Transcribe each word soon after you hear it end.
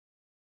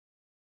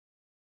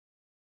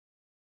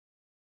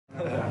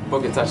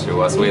僕たち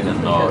はスウェーデ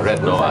ンのレッ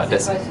ドノバで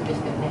す。Yeah.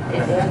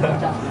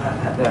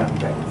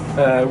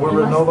 We're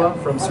Rednova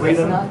from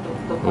Sweden.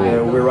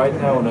 We're right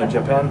now on a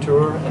Japan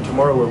tour, and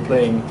tomorrow we're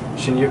playing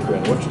Shinjuku.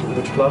 And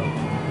which club?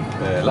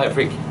 Live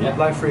Freak. Yeah.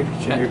 Live Freak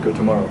Shinjuku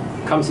tomorrow.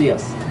 Come see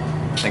us.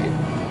 Thank you.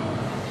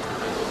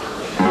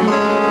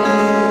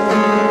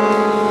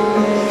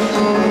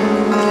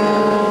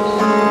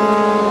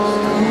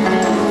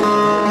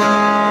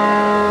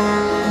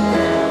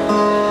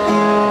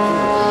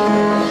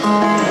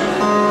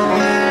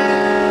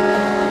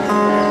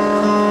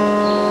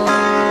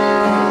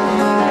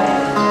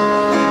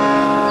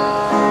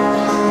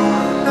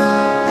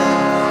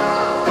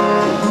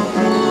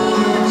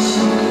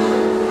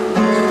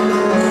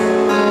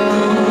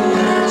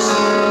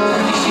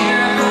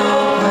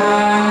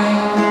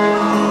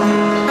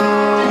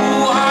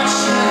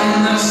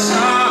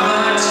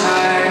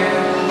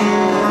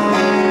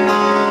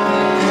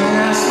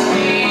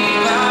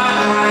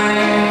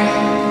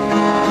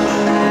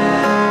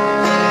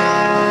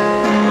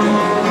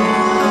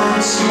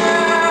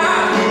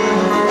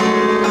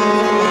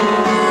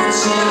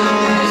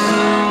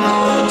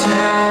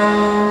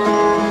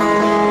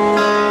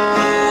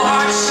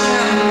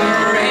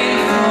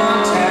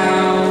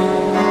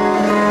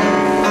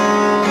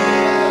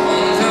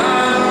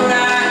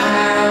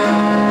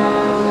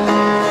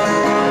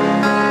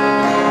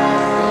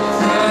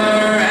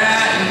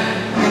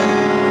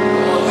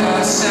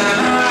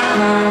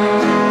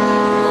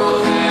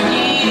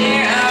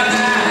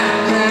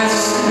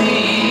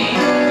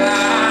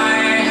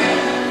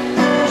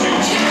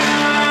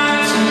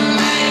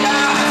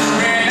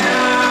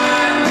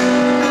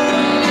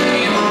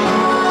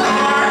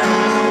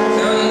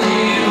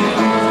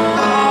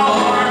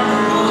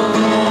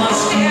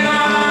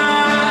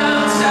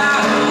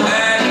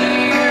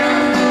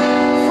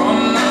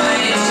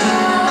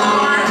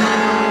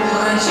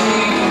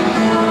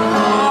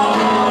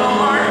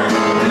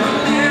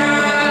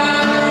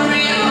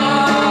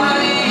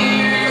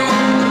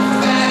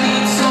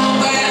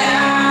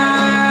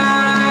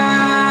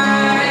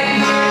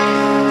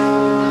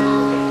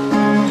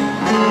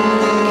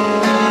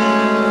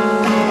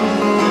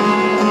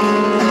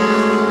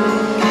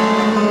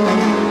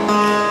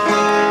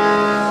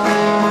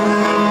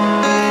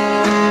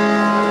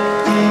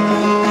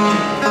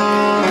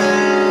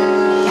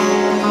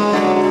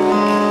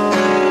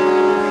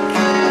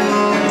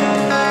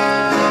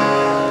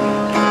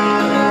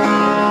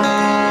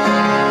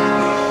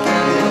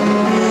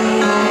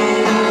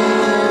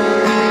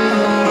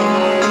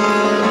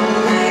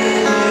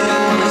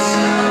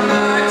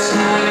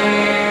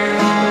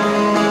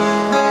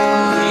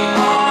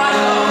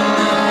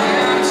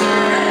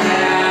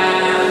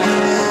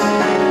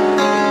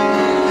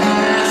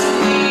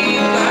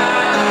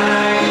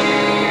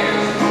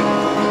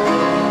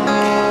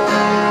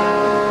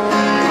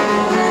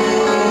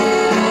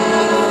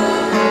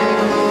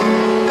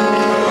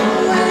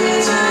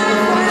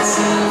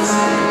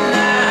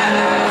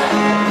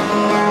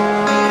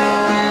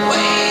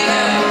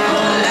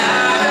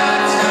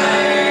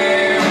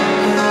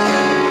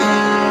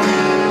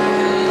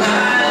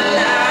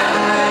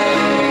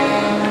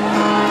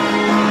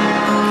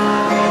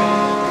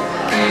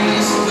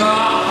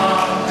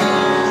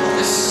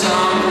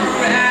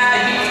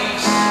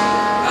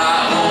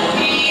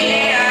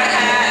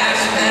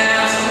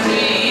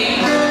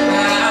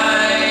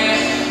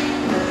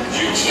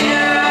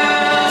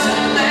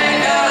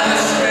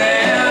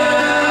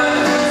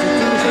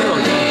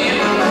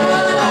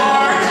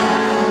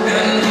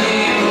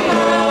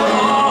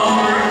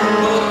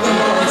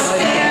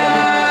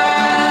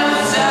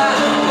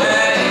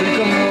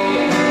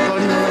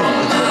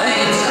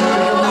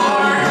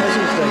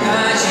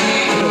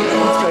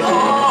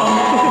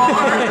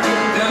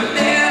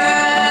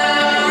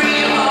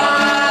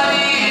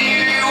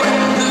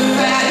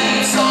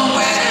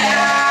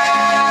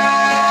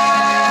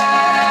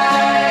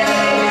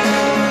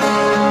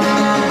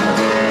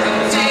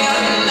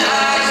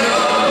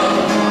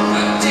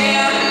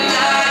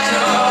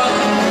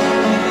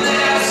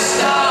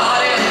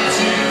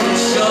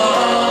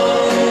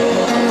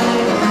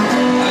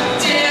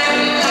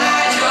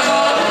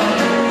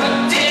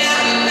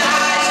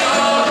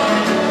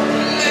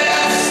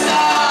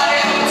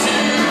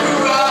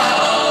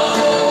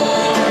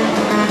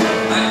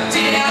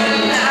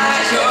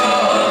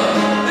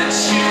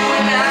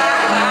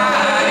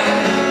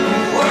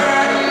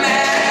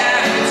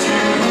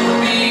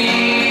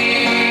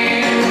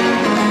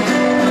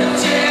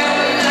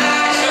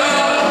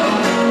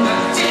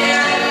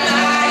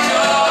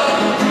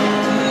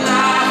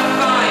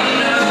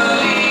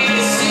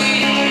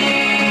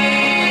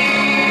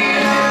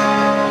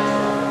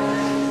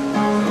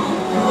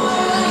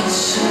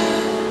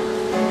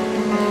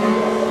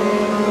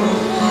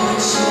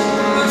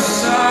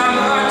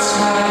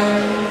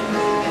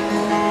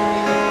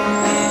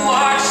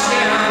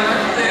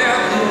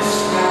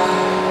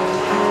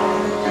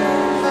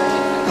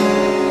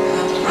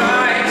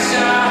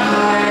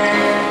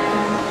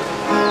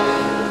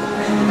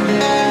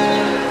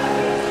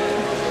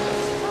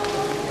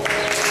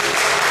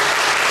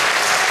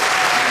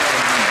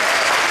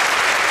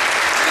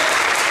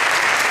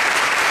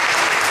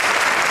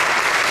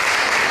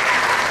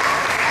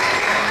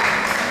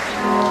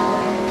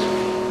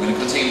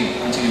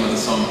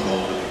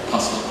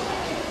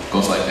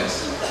 goes like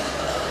this.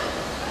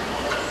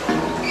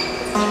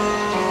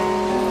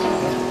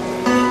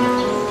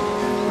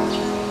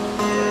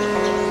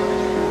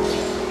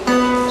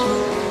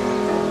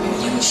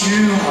 When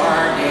you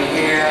are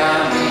near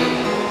me,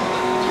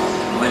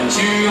 when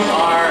you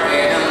are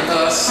in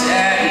the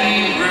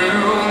same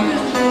room,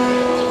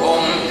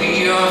 won't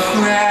be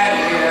afraid.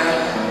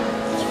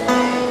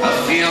 I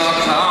feel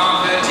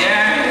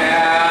confident.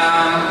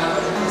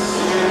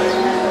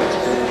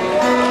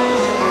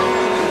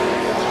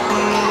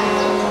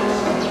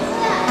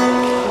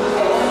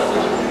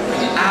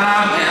 When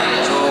I'm in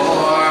your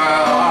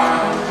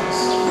arms,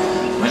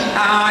 when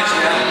I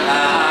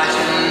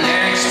am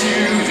next to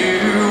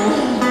you,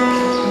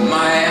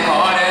 my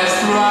heart is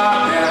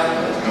throbbing.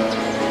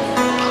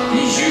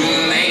 You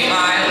make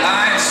my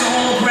life so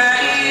bright.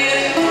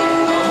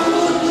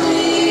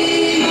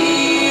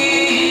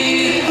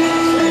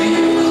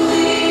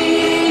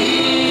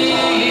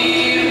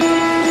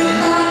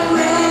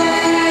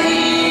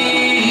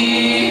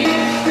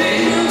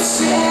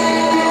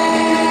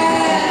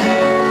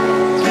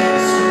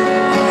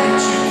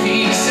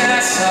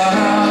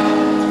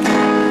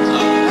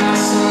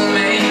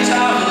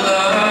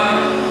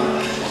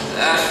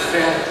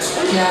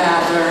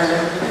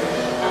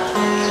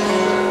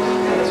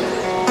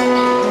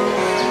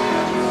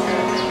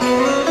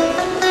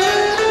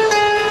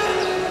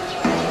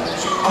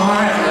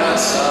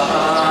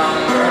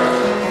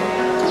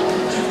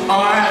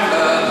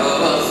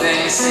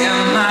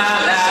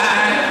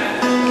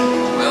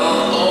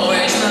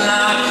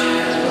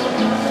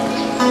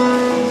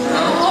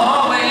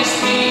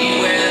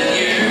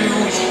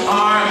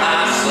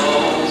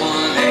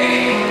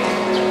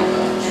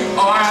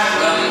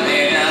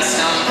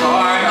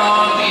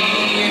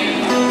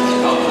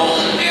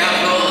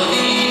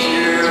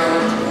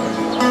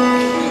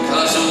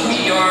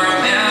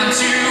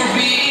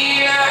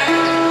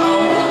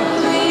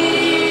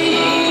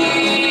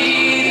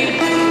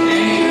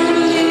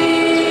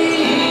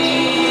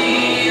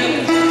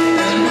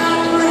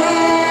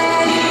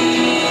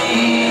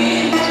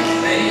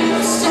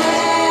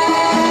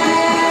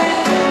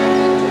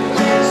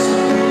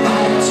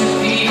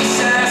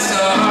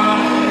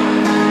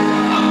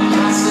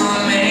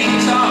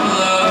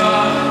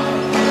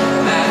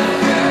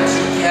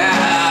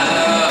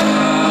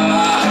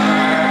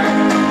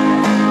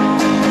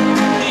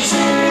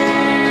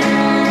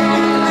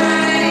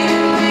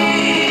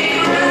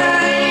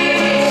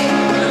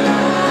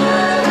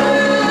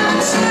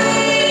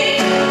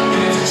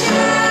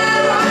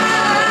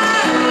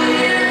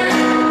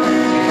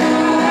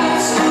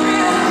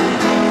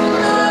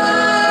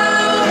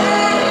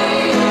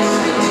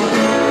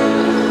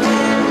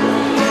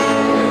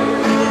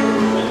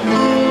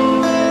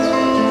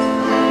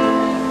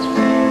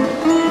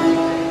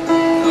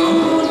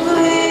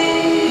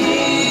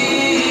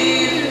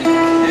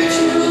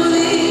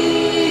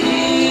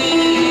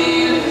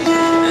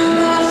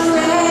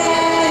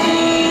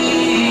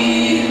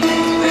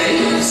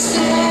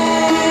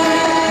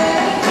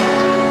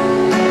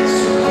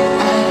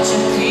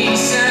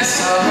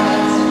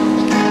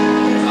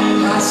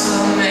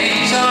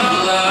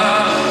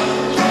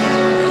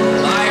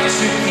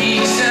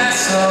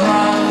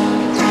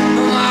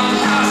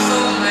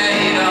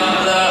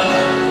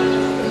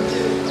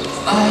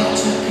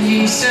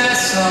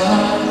 Pieces of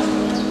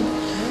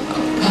a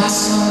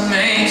puzzle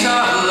made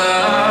of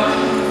love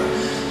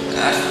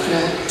that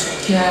fit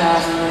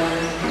together.